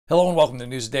Hello and welcome to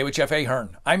News Today with Jeff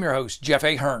Ahern. I'm your host, Jeff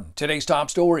Ahern. Today's top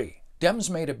story. Dems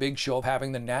made a big show of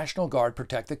having the National Guard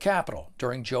protect the Capitol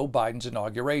during Joe Biden's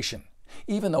inauguration,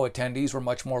 even though attendees were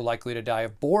much more likely to die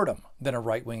of boredom than a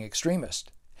right-wing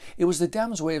extremist. It was the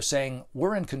Dems' way of saying,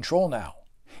 we're in control now.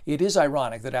 It is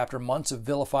ironic that after months of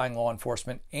vilifying law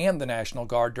enforcement and the National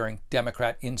Guard during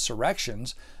Democrat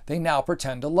insurrections, they now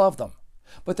pretend to love them.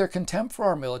 But their contempt for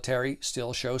our military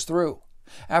still shows through.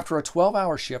 After a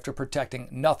 12-hour shift of protecting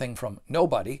nothing from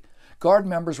nobody, Guard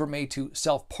members were made to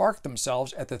self-park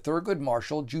themselves at the Thurgood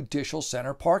Marshall Judicial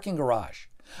Center parking garage.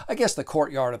 I guess the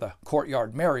courtyard of the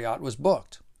Courtyard Marriott was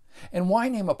booked. And why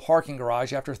name a parking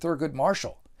garage after Thurgood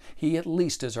Marshall? He at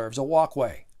least deserves a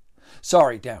walkway.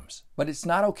 Sorry, Dems, but it's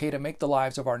not okay to make the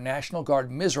lives of our National Guard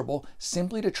miserable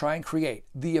simply to try and create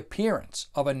the appearance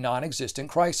of a non-existent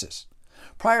crisis.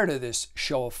 Prior to this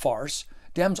show of farce,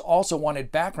 Dems also wanted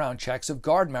background checks of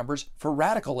Guard members for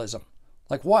radicalism.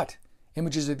 Like what?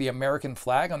 Images of the American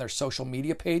flag on their social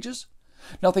media pages?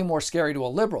 Nothing more scary to a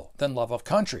liberal than love of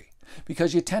country,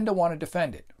 because you tend to want to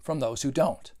defend it from those who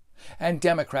don't. And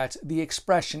Democrats, the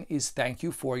expression is thank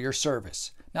you for your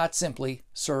service, not simply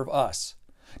serve us.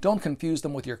 Don't confuse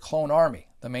them with your clone army,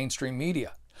 the mainstream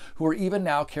media, who are even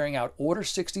now carrying out Order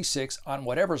 66 on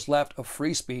whatever's left of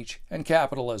free speech and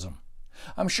capitalism.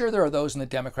 I'm sure there are those in the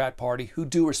Democrat Party who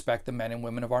do respect the men and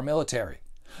women of our military,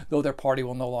 though their party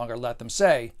will no longer let them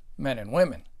say men and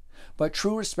women. But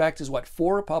true respect is what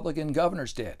 4 Republican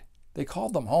governors did. They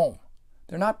called them home.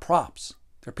 They're not props,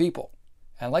 they're people.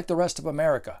 And like the rest of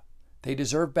America, they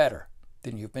deserve better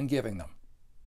than you've been giving them.